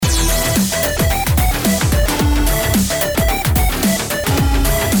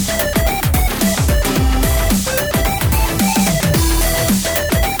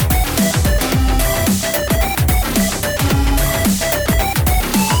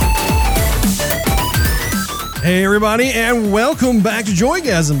Hey everybody, and welcome back to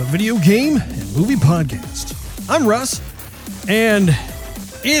Joygasm, a video game and movie podcast. I'm Russ, and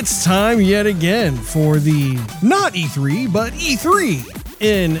it's time yet again for the not E3, but E3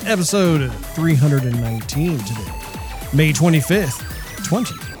 in episode 319 today, May 25th,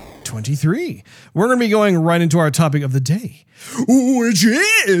 2023. We're going to be going right into our topic of the day, which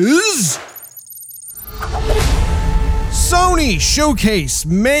is Sony Showcase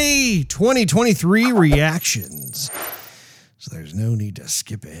May 2023 reactions. So there's no need to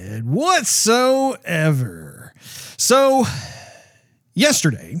skip ahead whatsoever. So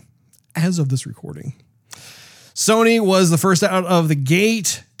yesterday, as of this recording, Sony was the first out of the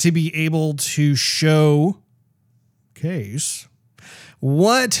gate to be able to showcase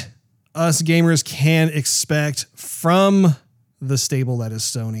what us gamers can expect from the stable that is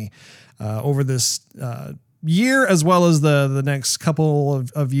Sony over this year, as well as the next couple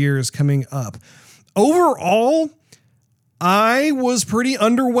of years coming up. Overall, I was pretty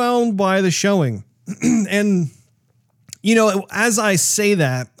underwhelmed by the showing. And, you know, as I say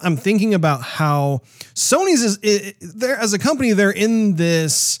that, I'm thinking about how Sony's they're, as a company, they're in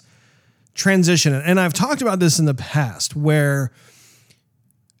this transition. And I've talked about this in the past, where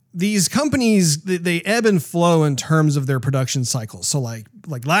these companies, they ebb and flow in terms of their production cycles. So like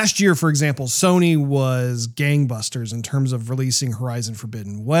last year, for example, Sony was gangbusters in terms of releasing Horizon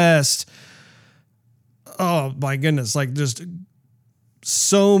Forbidden West. Oh my goodness. Like just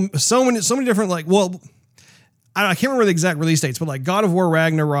so many different, like, well, I can't remember the exact release dates, but like God of War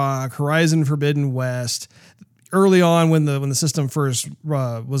Ragnarok, Horizon Forbidden West. Early on, when the system first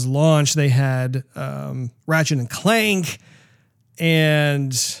was launched, they had Ratchet and Clank.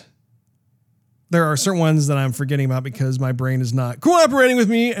 And there are certain ones that I'm forgetting about because my brain is not cooperating with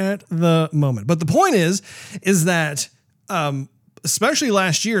me at the moment. But the point is that especially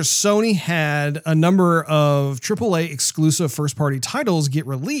last year, Sony had a number of AAA exclusive first-party titles get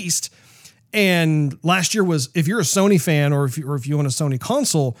released. And last year was, if you're a Sony fan or if you own a Sony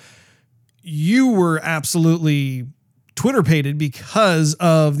console, you were absolutely Twitter-pated because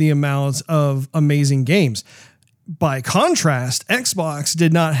of the amount of amazing games. By contrast, Xbox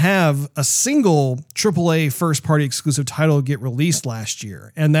did not have a single AAA first-party exclusive title get released last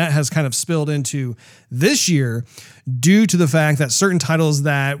year. And that has kind of spilled into this year due to the fact that certain titles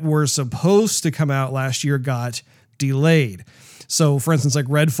that were supposed to come out last year got delayed. So, for instance, like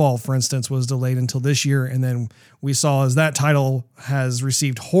Redfall, for instance, was delayed until this year. And then we saw as that title has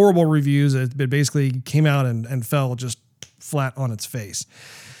received horrible reviews, it basically came out and fell just flat on its face.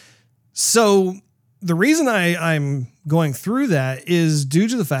 So the reason I'm going through that is due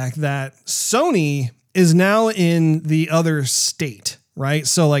to the fact that Sony is now in the other state, right?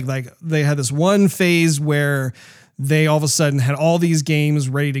 So like they had this one phase where they all of a sudden had all these games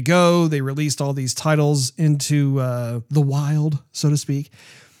ready to go. They released all these titles into the wild, so to speak.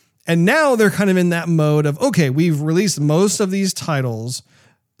 And now they're kind of in that mode of, okay, we've released most of these titles,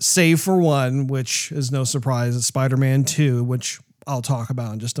 save for one, which is no surprise, it's Spider-Man 2, which I'll talk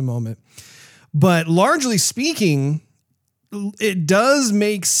about in just a moment. But largely speaking, it does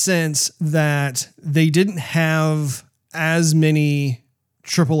make sense that they didn't have as many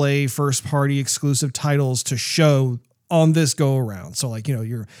AAA first-party exclusive titles to show on this go-around. So, like, you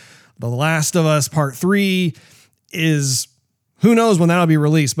know, The Last of Us Part 3 is, who knows when that'll be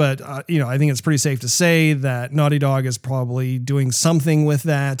released, but, you know, I think it's pretty safe to say that Naughty Dog is probably doing something with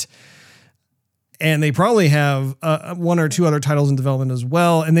that. And they probably have one or two other titles in development as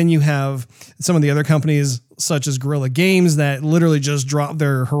well. And then you have some of the other companies, such as Guerrilla Games, that literally just dropped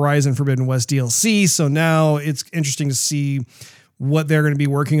their Horizon Forbidden West DLC. So now it's interesting to see what they're going to be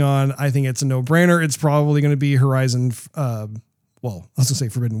working on. I think it's a no-brainer. It's probably going to be Horizon, well, I was going to say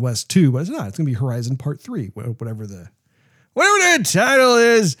Forbidden West 2, but it's not. It's going to be Horizon Part 3, whatever the title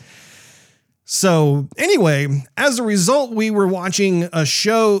is. So anyway, as a result, we were watching a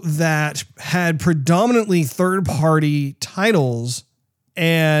show that had predominantly third-party titles.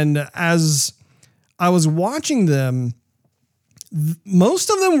 And as I was watching them, most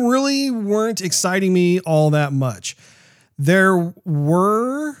of them really weren't exciting me all that much. There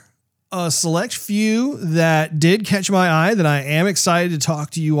were a select few that did catch my eye that I am excited to talk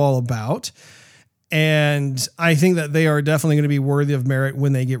to you all about. And I think that they are definitely going to be worthy of merit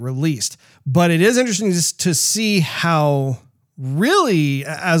when they get released. But it is interesting to see how really,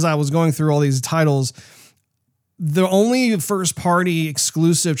 as I was going through all these titles, the only first party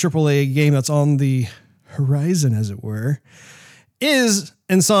exclusive AAA game that's on the horizon, as it were, is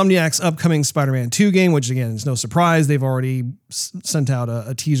Insomniac's upcoming Spider-Man 2 game, which again is no surprise. They've already sent out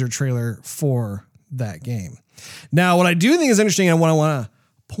a teaser trailer for that game. Now, what I do think is interesting and what I want to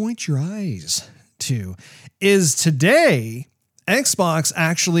point your eyes to is today Xbox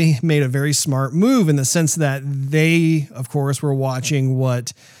actually made a very smart move in the sense that they, of course, were watching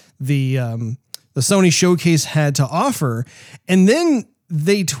what the Sony showcase had to offer. And then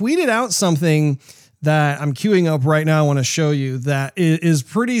they tweeted out something that I'm queuing up right now. I want to show you that is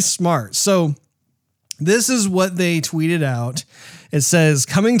pretty smart. So this is what they tweeted out. It says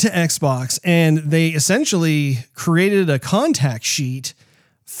coming to Xbox, and they essentially created a contact sheet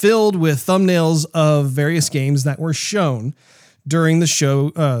filled with thumbnails of various games that were shown during the show,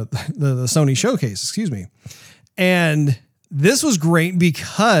 the Sony showcase, excuse me. And this was great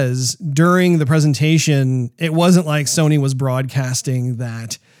because during the presentation, it wasn't like Sony was broadcasting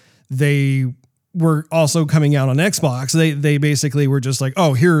that they were also coming out on Xbox. They basically were just like,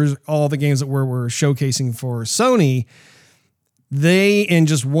 oh, here's all the games that we're showcasing for Sony. They, in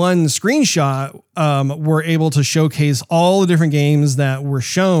just one screenshot, were able to showcase all the different games that were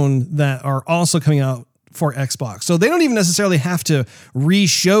shown that are also coming out for Xbox. So they don't even necessarily have to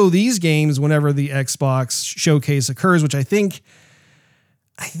re-show these games whenever the Xbox showcase occurs, which I think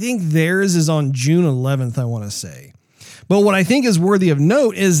theirs is on June 11th, I want to say. But what I think is worthy of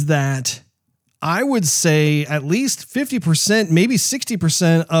note is that I would say at least 50%, maybe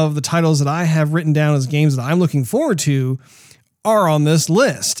 60% of the titles that I have written down as games that I'm looking forward to are on this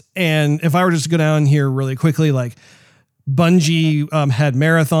list. And if I were just to go down here really quickly, like Bungie had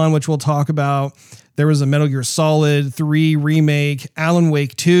Marathon, which we'll talk about. There was a Metal Gear Solid 3 remake, Alan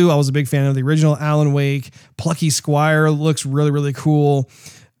Wake 2. I was a big fan of the original Alan Wake. Plucky Squire looks really, really cool.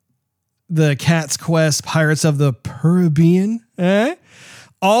 The Cat's Quest, Pirates of the Caribbean.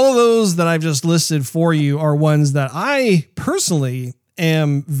 All of those that I've just listed for you are ones that I personally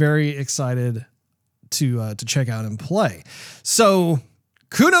am very excited to check out and play. So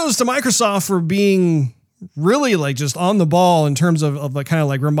kudos to Microsoft for being really like just on the ball in terms of like kind of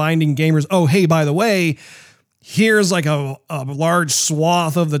like reminding gamers, oh, hey, by the way, here's like a large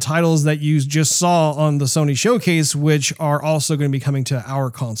swath of the titles that you just saw on the Sony showcase, which are also going to be coming to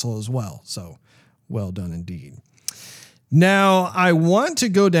our console as well. So well done indeed. Now I want to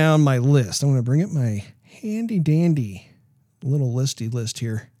go down my list. I'm going to bring up my handy dandy little listy list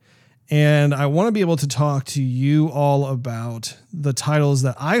here. And I want to be able to talk to you all about the titles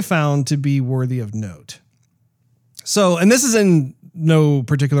that I found to be worthy of note. So, and this is in no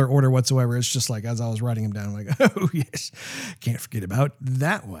particular order whatsoever. It's just like, as I was writing them down, I'm like, oh yes, can't forget about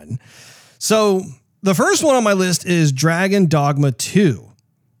that one. So the first one on my list is Dragon Dogma 2.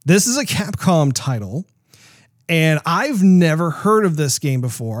 This is a Capcom title, and I've never heard of this game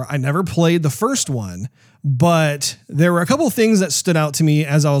before. I never played the first one, but there were a couple of things that stood out to me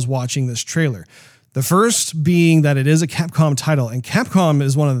as I was watching this trailer. The first being that it is a Capcom title, and Capcom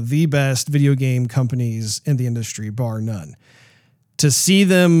is one of the best video game companies in the industry, bar none. To see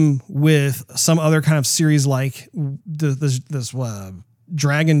them with some other kind of series like this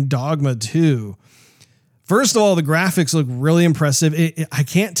Dragon Dogma 2, first of all, the graphics look really impressive. I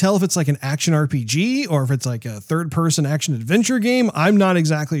can't tell if it's like an action RPG or if it's like a third-person action adventure game. I'm not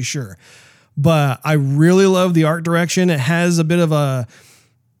exactly sure, but I really love the art direction. It has a bit of a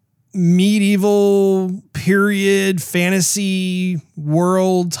medieval period fantasy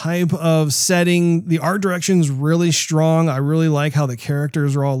world type of setting. The art direction's really strong. I really like how the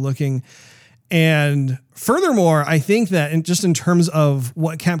characters are all looking. And furthermore, I think that in terms of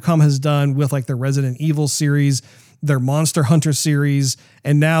what Capcom has done with like the Resident Evil series, their Monster Hunter series,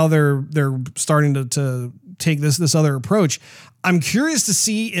 and now they're starting to take this other approach. I'm curious to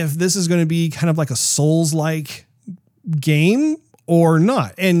see if this is going to be kind of like a Souls-like game or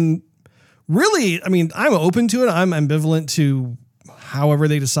not. And really, I mean, I'm open to it. I'm ambivalent to however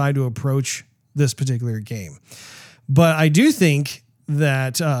they decide to approach this particular game. But I do think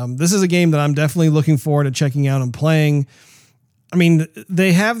that this is a game that I'm definitely looking forward to checking out and playing. I mean,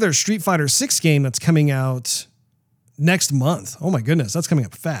 they have their Street Fighter 6 game that's coming out next month. Oh my goodness, that's coming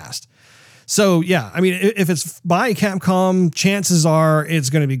up fast. So yeah, I mean, if it's by Capcom, chances are it's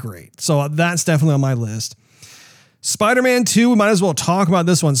going to be great. So that's definitely on my list. Spider-Man 2, we might as well talk about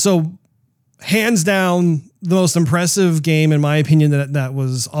this one. So hands down, the most impressive game, in my opinion, that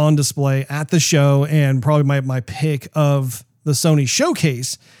was on display at the show, and probably my pick of the Sony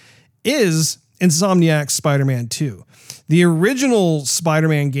showcase, is Insomniac's Spider-Man 2. The original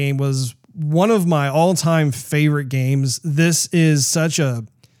Spider-Man game was one of my all-time favorite games. This is such a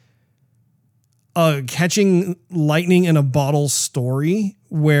catching lightning in a bottle story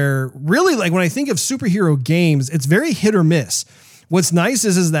where really, like, when I think of superhero games, it's very hit or miss. What's nice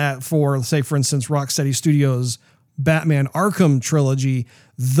is that for, say, for instance, Rocksteady Studios' Batman Arkham trilogy,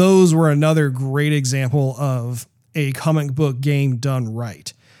 those were another great example of a comic book game done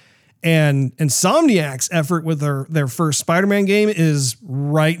right. And Insomniac's effort with their first Spider-Man game is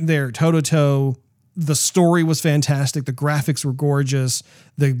right there, toe to toe. The story was fantastic. The graphics were gorgeous.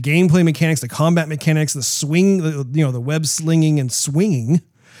 The gameplay mechanics, the combat mechanics, the swing, the web slinging and swinging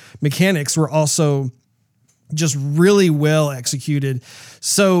mechanics were also just really well executed.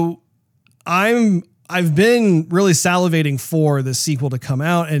 So I've been really salivating for the sequel to come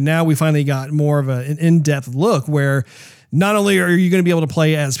out, and now we finally got more of an in-depth look where not only are you going to be able to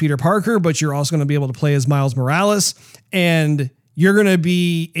play as Peter Parker, but you're also going to be able to play as Miles Morales, and you're going to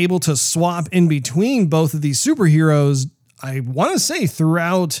be able to swap in between both of these superheroes, I want to say,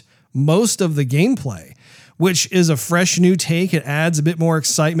 throughout most of the gameplay, which is a fresh new take. It adds a bit more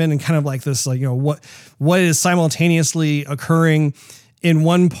excitement and kind of like this, what is simultaneously occurring in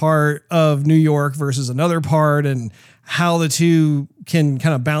one part of New York versus another part, and how the two can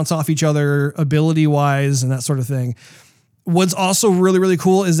kind of bounce off each other ability-wise and that sort of thing. What's also really, really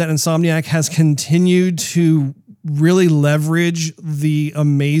cool is that Insomniac has continued to really leverage the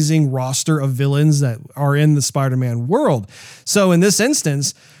amazing roster of villains that are in the Spider-Man world. So in this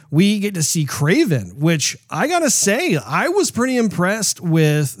instance, we get to see Kraven, which I gotta say, I was pretty impressed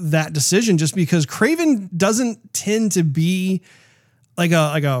with that decision, just because Kraven doesn't tend to be like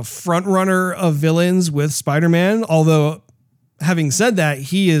a front runner of villains with Spider-Man. Although having said that,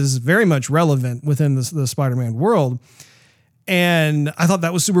 he is very much relevant within the Spider-Man world. And I thought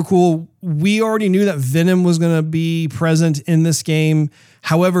that was super cool. We already knew that Venom was going to be present in this game.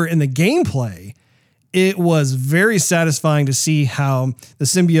 However, in the gameplay, it was very satisfying to see how the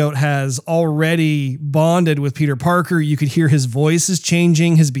symbiote has already bonded with Peter Parker. You could hear his voice is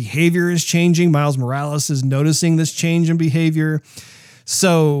changing. His behavior is changing. Miles Morales is noticing this change in behavior.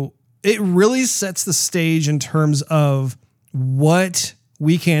 So it really sets the stage in terms of what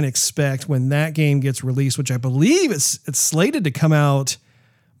we can expect when that game gets released, which I believe it's slated to come out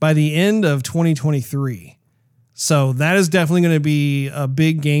by the end of 2023. So that is definitely going to be a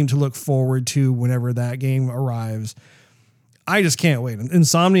big game to look forward to whenever that game arrives. I just can't wait.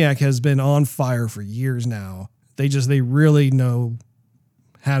 Insomniac has been on fire for years now. They really know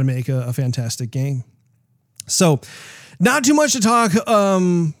how to make a fantastic game. So not too much to talk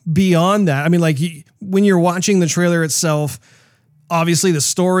beyond that. I mean, like when you're watching the trailer itself, obviously, the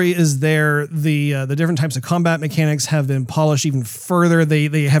story is there. The different types of combat mechanics have been polished even further.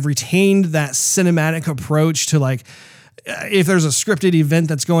 They have retained that cinematic approach to, like, if there's a scripted event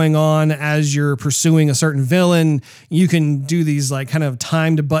that's going on as you're pursuing a certain villain, you can do these like kind of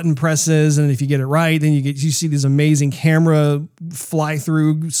timed button presses, and if you get it right, then you see these amazing camera fly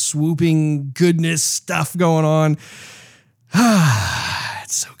through swooping goodness stuff going on.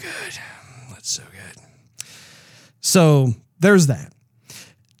 It's so good. It's so good. So there's that.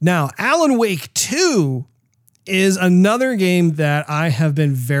 Now, Alan Wake 2 is another game that I have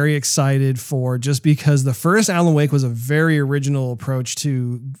been very excited for, just because the first Alan Wake was a very original approach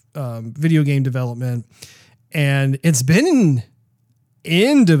to video game development. And it's been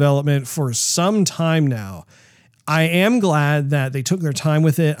in development for some time now. I am glad that they took their time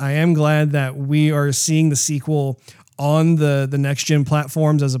with it. I am glad that we are seeing the sequel on the next gen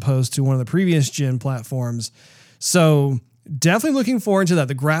platforms as opposed to one of the previous gen platforms. So definitely looking forward to that.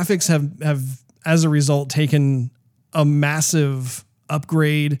 The graphics have as a result taken a massive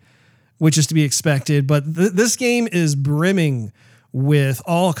upgrade, which is to be expected. But this game is brimming with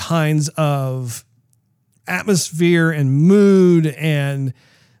all kinds of atmosphere and mood, and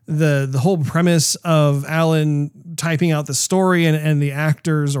the whole premise of Alan typing out the story and the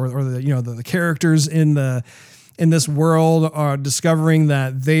actors or the characters in this world are discovering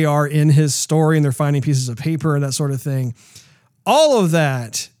that they are in his story and they're finding pieces of paper and that sort of thing. All of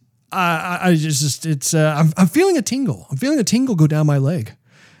that, I'm feeling a tingle. I'm feeling a tingle go down my leg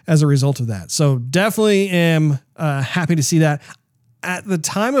as a result of that. So definitely am happy to see that. At the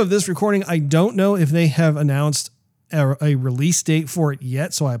time of this recording, I don't know if they have announced a release date for it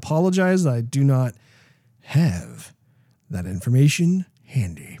yet. So I apologize that I do not have that information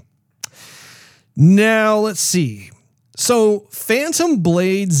handy. Now let's see. So Phantom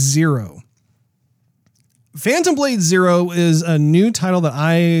Blade Zero. Phantom Blade Zero is a new title that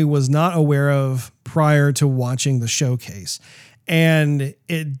I was not aware of prior to watching the showcase. And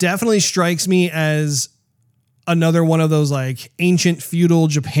it definitely strikes me as another one of those like ancient feudal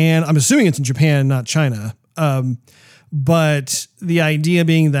Japan. I'm assuming it's in Japan, not China. But the idea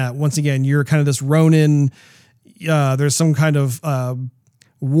being that once again, you're kind of this Ronin, there's some kind of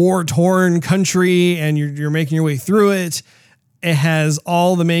war-torn country and you're making your way through it. It has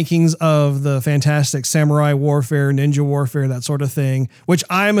all the makings of the fantastic samurai warfare, ninja warfare, that sort of thing, which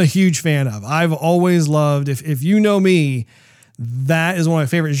I'm a huge fan of. I've always loved, if you know me, that is one of my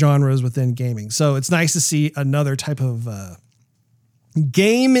favorite genres within gaming. So it's nice to see another type of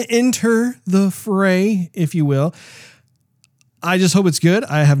game enter the fray, if you will. I just hope it's good.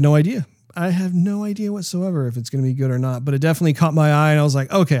 I have no idea. I have no idea whatsoever if it's going to be good or not, but it definitely caught my eye, and I was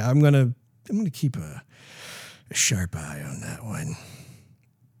like, okay, I'm going to keep a sharp eye on that one.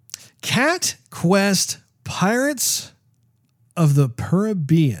 Cat Quest Pirates of the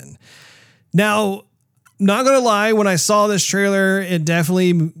Caribbean. Now, not going to lie, when I saw this trailer, it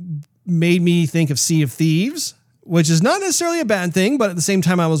definitely made me think of Sea of Thieves, which is not necessarily a bad thing, but at the same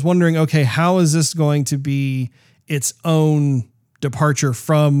time, I was wondering, okay, how is this going to be its own departure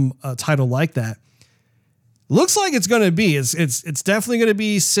from a title like that? Looks like it's going to be. It's definitely going to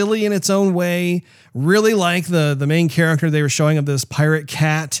be silly in its own way. Really like the main character they were showing of this pirate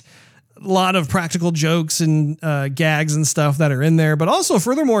cat. A lot of practical jokes and gags and stuff that are in there, but also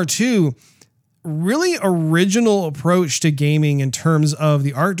furthermore too, really original approach to gaming in terms of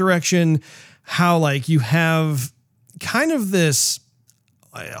the art direction. How like you have kind of this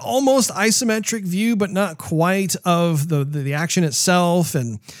almost isometric view, but not quite, of the action itself.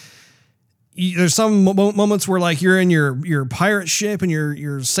 And there's some moments where like you're in your pirate ship and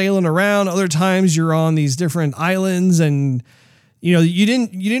you're sailing around. Other times you're on these different islands, and you know, you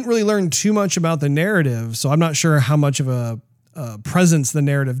didn't really learn too much about the narrative. So I'm not sure how much of a presence the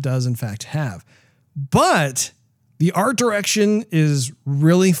narrative does in fact have, but the art direction is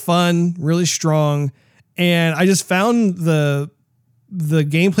really fun, really strong. And I just found the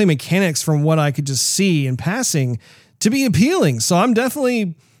gameplay mechanics, from what I could just see in passing, to be appealing. So I'm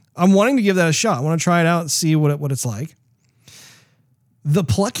wanting to give that a shot. I want to try it out and see what it's like. The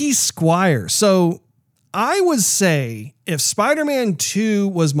Plucky Squire. So I would say if Spider-Man 2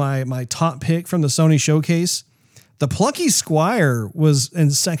 was my top pick from the Sony showcase, the Plucky Squire was in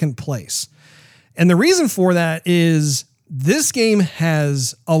second place. And the reason for that is this game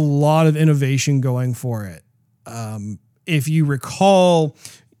has a lot of innovation going for it. If you recall,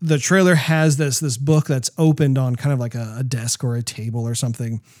 the trailer has this book that's opened on kind of like a desk or a table or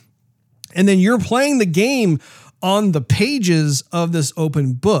something. And then you're playing the game on the pages of this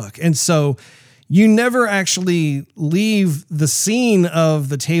open book. And so you never actually leave the scene of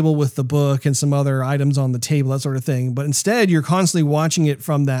the table with the book and some other items on the table, that sort of thing. But instead, you're constantly watching it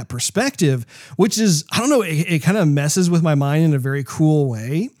from that perspective, which is, I don't know, it kind of messes with my mind in a very cool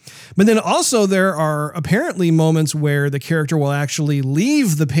way. But then also there are apparently moments where the character will actually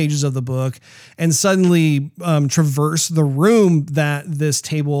leave the pages of the book and suddenly traverse the room that this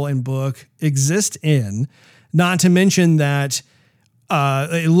table and book exist in. Not to mention that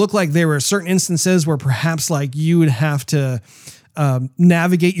it looked like there were certain instances where perhaps like you would have to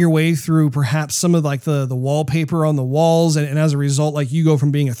navigate your way through perhaps some of like the wallpaper on the walls. And as a result, like you go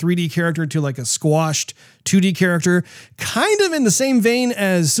from being a 3D character to like a squashed 2D character, kind of in the same vein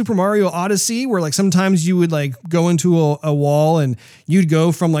as Super Mario Odyssey, where like sometimes you would like go into a wall and you'd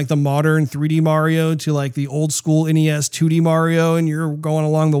go from like the modern 3D Mario to like the old school NES 2D Mario, and you're going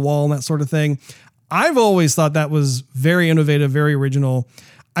along the wall and that sort of thing. I've always thought that was very innovative, very original.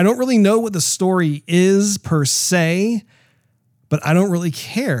 I don't really know what the story is per se, but I don't really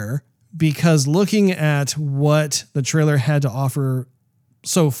care, because looking at what the trailer had to offer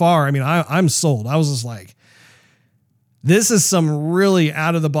so far, I mean, I'm sold. I was just like, this is some really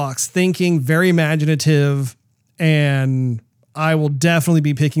out of the box thinking, very imaginative, and I will definitely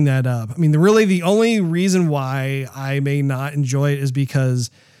be picking that up. I mean, the only reason why I may not enjoy it is because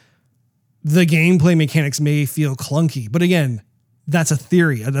the gameplay mechanics may feel clunky. But again, that's a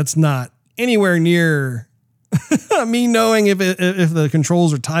theory. That's not anywhere near me knowing if the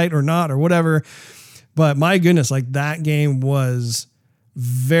controls are tight or not or whatever. But my goodness, like that game was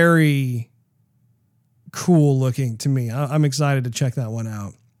very cool looking to me. I'm excited to check that one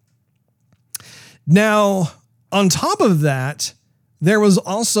out. Now, on top of that, there was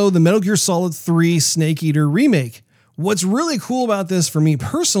also the Metal Gear Solid 3 Snake Eater remake. What's really cool about this for me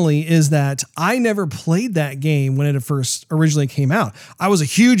personally is that I never played that game when it first originally came out. I was a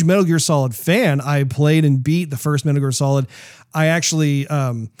huge Metal Gear Solid fan. I played and beat the first Metal Gear Solid. I actually,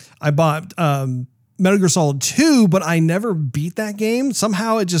 I bought Metal Gear Solid 2, but I never beat that game.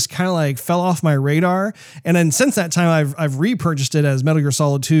 Somehow it just kind of like fell off my radar. And then since that time, I've repurchased it as Metal Gear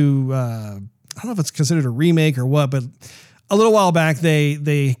Solid 2. I don't know if it's considered a remake or what, but a little while back,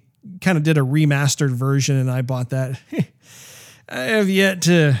 they kind of did a remastered version, and I bought that. I have yet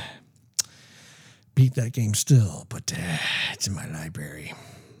to beat that game still, but it's in my library.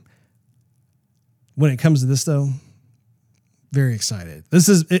 When it comes to this, though, very excited. This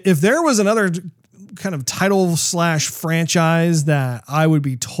is, if there was another kind of title / franchise that I would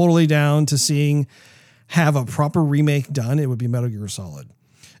be totally down to seeing have a proper remake done, it would be Metal Gear Solid.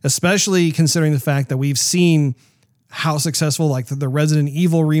 Especially considering the fact that we've seen how successful like the Resident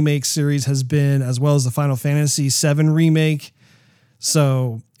Evil remake series has been, as well as the Final Fantasy VII remake.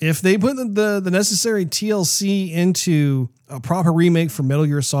 So if they put the necessary TLC into a proper remake for Metal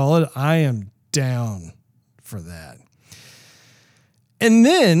Gear Solid, I am down for that. And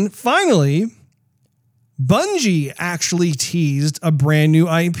then finally, Bungie actually teased a brand new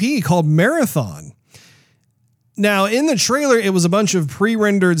IP called Marathon. Now, in the trailer, it was a bunch of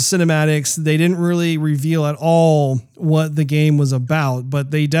pre-rendered cinematics. They didn't really reveal at all what the game was about,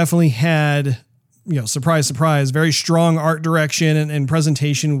 but they definitely had, surprise, surprise, very strong art direction and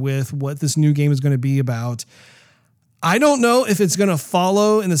presentation with what this new game is going to be about. I don't know if it's going to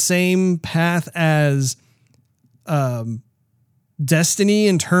follow in the same path as Destiny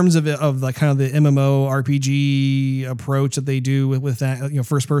in terms of like kind of the MMO RPG approach that they do with that,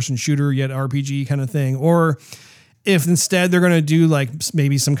 first person shooter yet RPG kind of thing, or if instead they're going to do like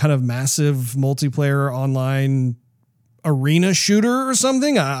maybe some kind of massive multiplayer online arena shooter or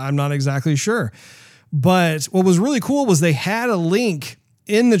something. I'm not exactly sure. But what was really cool was they had a link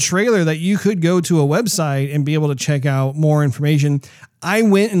in the trailer that you could go to a website and be able to check out more information. I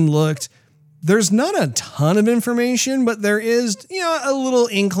went and looked. There's not a ton of information, but there is, a little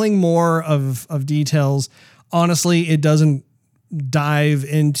inkling more of details. Honestly, it doesn't dive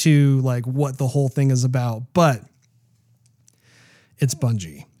into like what the whole thing is about, but it's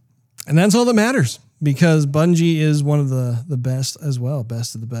Bungie. And that's all that matters, because Bungie is one of the best as well,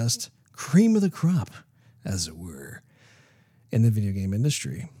 best of the best, cream of the crop, as it were, in the video game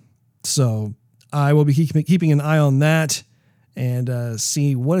industry. So I will be keeping an eye on that and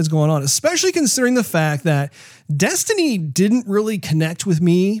see what is going on, especially considering the fact that Destiny didn't really connect with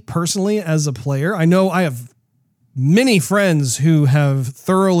me personally as a player. I know I have many friends who have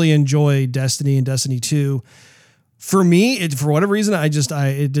thoroughly enjoyed Destiny and Destiny 2. For me, for whatever reason,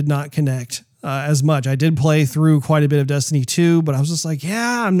 it did not connect as much. I did play through quite a bit of Destiny 2, but I was just like,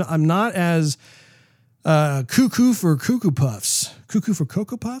 I'm not as cuckoo for Cocoa Puffs. Cuckoo for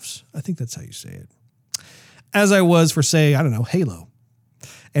Cocoa Puffs? I think that's how you say it. As I was for, say, I don't know, Halo.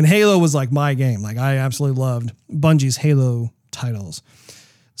 And Halo was like my game. Like I absolutely loved Bungie's Halo titles.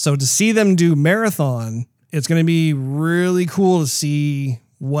 So to see them do Marathon, it's going to be really cool to see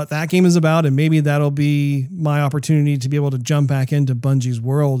what that game is about. And maybe that'll be my opportunity to be able to jump back into Bungie's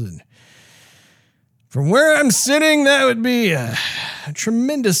world. And from where I'm sitting, that would be a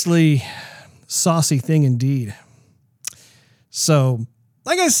tremendously saucy thing indeed. So,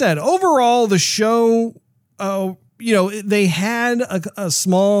 like I said, overall, the show, they had a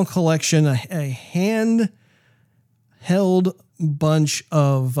small collection, a hand-held bunch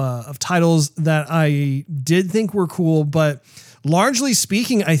of titles that I did think were cool, but largely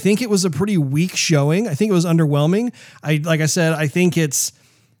speaking, I think it was a pretty weak showing. I think it was underwhelming. Like I said, I think it's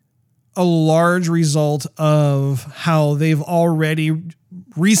a large result of how they've already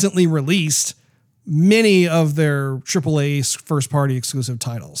recently released many of their AAA first-party exclusive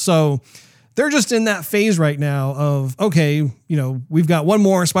titles. So they're just in that phase right now of, okay, we've got one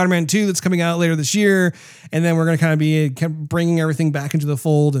more Spider-Man 2 that's coming out later this year, and then we're going to kind of be bringing everything back into the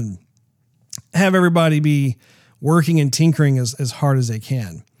fold and have everybody be working and tinkering as hard as they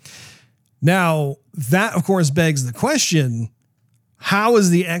can. Now, that, of course, begs the question, how is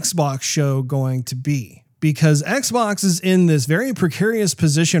the Xbox show going to be? Because Xbox is in this very precarious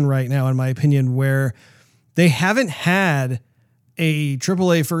position right now, in my opinion, where they haven't had a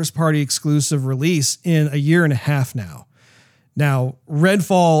AAA first-party exclusive release in a year and a half now. Now,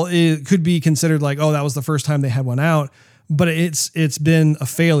 Redfall, it could be considered like, oh, that was the first time they had one out, but it's been a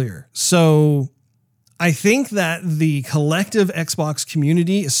failure. So I think that the collective Xbox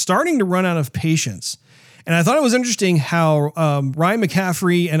community is starting to run out of patience. And I thought it was interesting how Ryan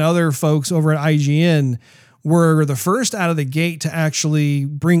McCaffrey and other folks over at IGN were the first out of the gate to actually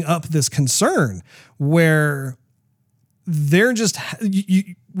bring up this concern where they're just,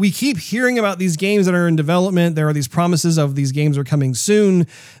 we keep hearing about these games that are in development. There are these promises of these games are coming soon.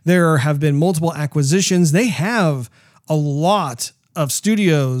 There have been multiple acquisitions. They have a lot of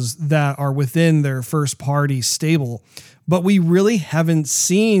studios that are within their first party stable, but we really haven't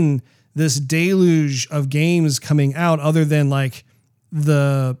seen this deluge of games coming out other than like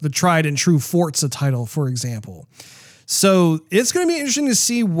the tried and true Forza title, for example. So it's going to be interesting to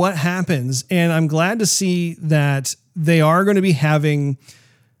see what happens. And I'm glad to see that they are going to be having,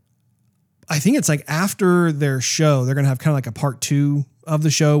 I think it's like after their show, they're going to have kind of like a part 2 of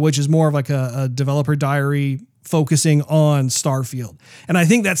the show, which is more of like a developer diary focusing on Starfield. And I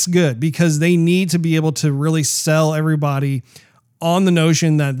think that's good because they need to be able to really sell everybody on the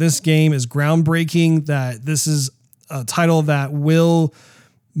notion that this game is groundbreaking, that this is a title that will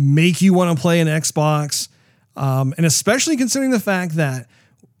make you want to play an Xbox. And especially considering the fact that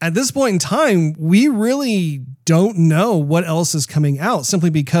at this point in time, we really don't know what else is coming out, simply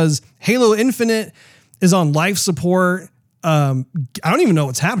because Halo Infinite is on life support. I don't even know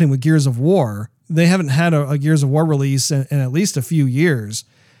what's happening with Gears of War. They haven't had a Gears of War release in at least a few years.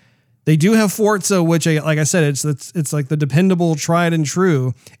 They do have Forza, which, like I said, it's like the dependable, tried and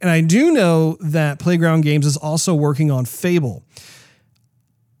true. And I do know that Playground Games is also working on Fable.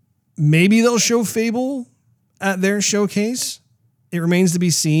 Maybe they'll show Fable at their showcase. It remains to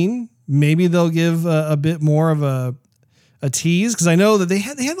be seen. Maybe they'll give a bit more of a tease, because I know that they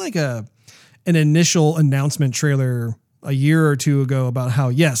had like an initial announcement trailer a year or two ago about how,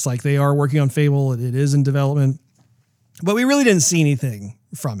 yes, like they are working on Fable. It is in development, but we really didn't see anything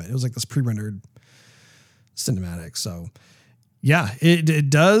from it. It was like this pre-rendered cinematic. So yeah, it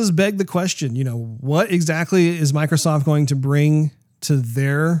does beg the question, what exactly is Microsoft going to bring to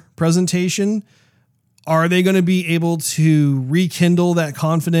their presentation? Are they going to be able to rekindle that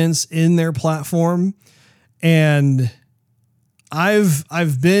confidence in their platform? And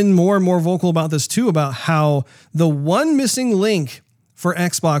I've been more and more vocal about this too, about how the one missing link for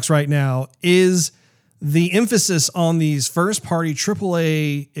Xbox right now is the emphasis on these first-party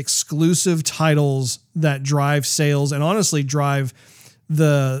AAA exclusive titles that drive sales and honestly drive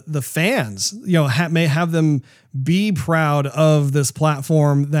the fans, may have them be proud of this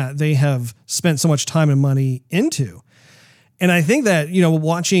platform that they have spent so much time and money into. And I think that,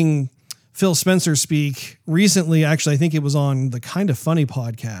 watching Phil Spencer speak recently, actually, I think it was on the Kind of Funny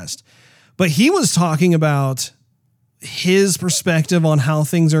podcast, but he was talking about his perspective on how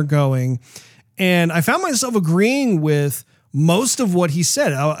things are going. And I found myself agreeing with most of what he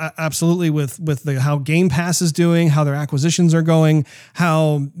said. Absolutely, with how Game Pass is doing, how their acquisitions are going,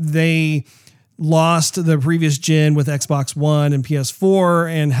 how they lost the previous gen with Xbox One and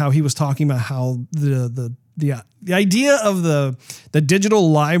PS4, and how he was talking about how the idea of the digital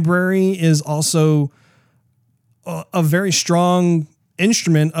library is also a very strong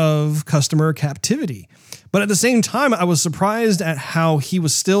instrument of customer captivity. But at the same time, I was surprised at how he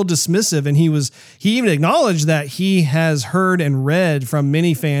was still dismissive, and he even acknowledged that he has heard and read from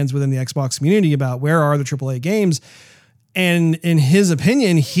many fans within the Xbox community about where are the AAA games. And in his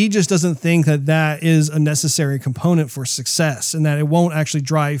opinion, he just doesn't think that that is a necessary component for success and that it won't actually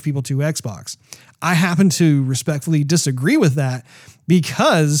drive people to Xbox. I happen to respectfully disagree with that,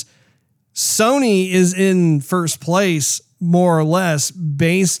 because Sony is in first place, more or less,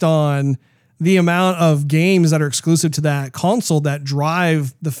 based on the amount of games that are exclusive to that console that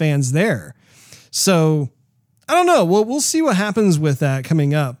drive the fans there. So I don't know. We'll see what happens with that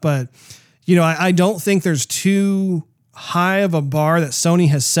coming up. But, I don't think there's too high of a bar that Sony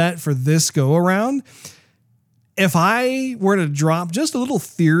has set for this go around. If I were to drop just a little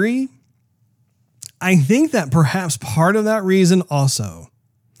theory, I think that perhaps part of that reason also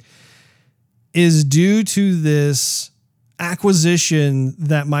is due to this acquisition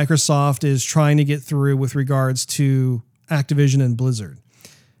that Microsoft is trying to get through with regards to Activision and Blizzard.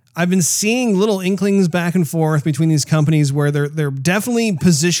 I've been seeing little inklings back and forth between these companies where they're definitely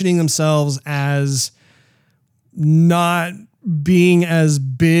positioning themselves as not being as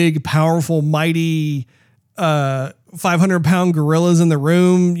big, powerful, mighty, 500-pound gorillas in the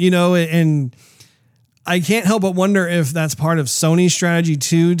room, and I can't help but wonder if that's part of Sony's strategy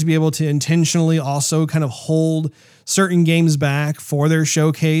too, to be able to intentionally also kind of hold certain games back for their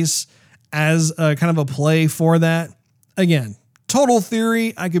showcase as a kind of a play for that. Again, total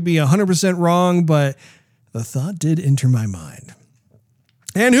theory. I could be 100% wrong, but the thought did enter my mind.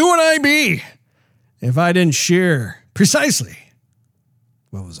 And who would I be if I didn't share precisely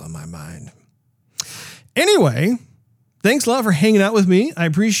what was on my mind? Anyway, thanks a lot for hanging out with me. I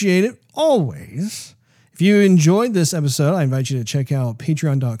appreciate it always. If you enjoyed this episode, I invite you to check out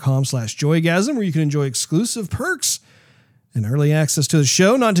patreon.com/joygasm, where you can enjoy exclusive perks and early access to the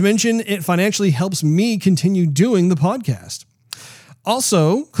show. Not to mention, it financially helps me continue doing the podcast.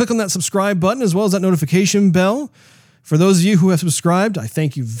 Also, click on that subscribe button as well as that notification bell. For those of you who have subscribed, I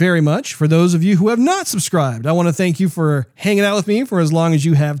thank you very much. For those of you who have not subscribed, I want to thank you for hanging out with me for as long as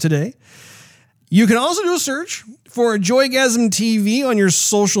you have today. You can also do a search for Joygasm TV on your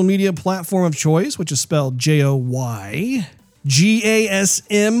social media platform of choice, which is spelled JOYGASM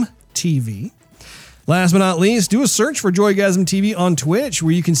TV. Last but not least, do a search for Joygasm TV on Twitch,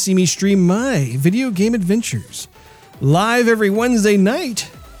 where you can see me stream my video game adventures live every Wednesday night,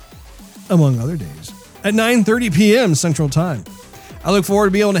 among other days, at 9:30 p.m. Central Time. I look forward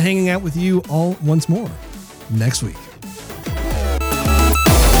to being able to hanging out with you all once more next week.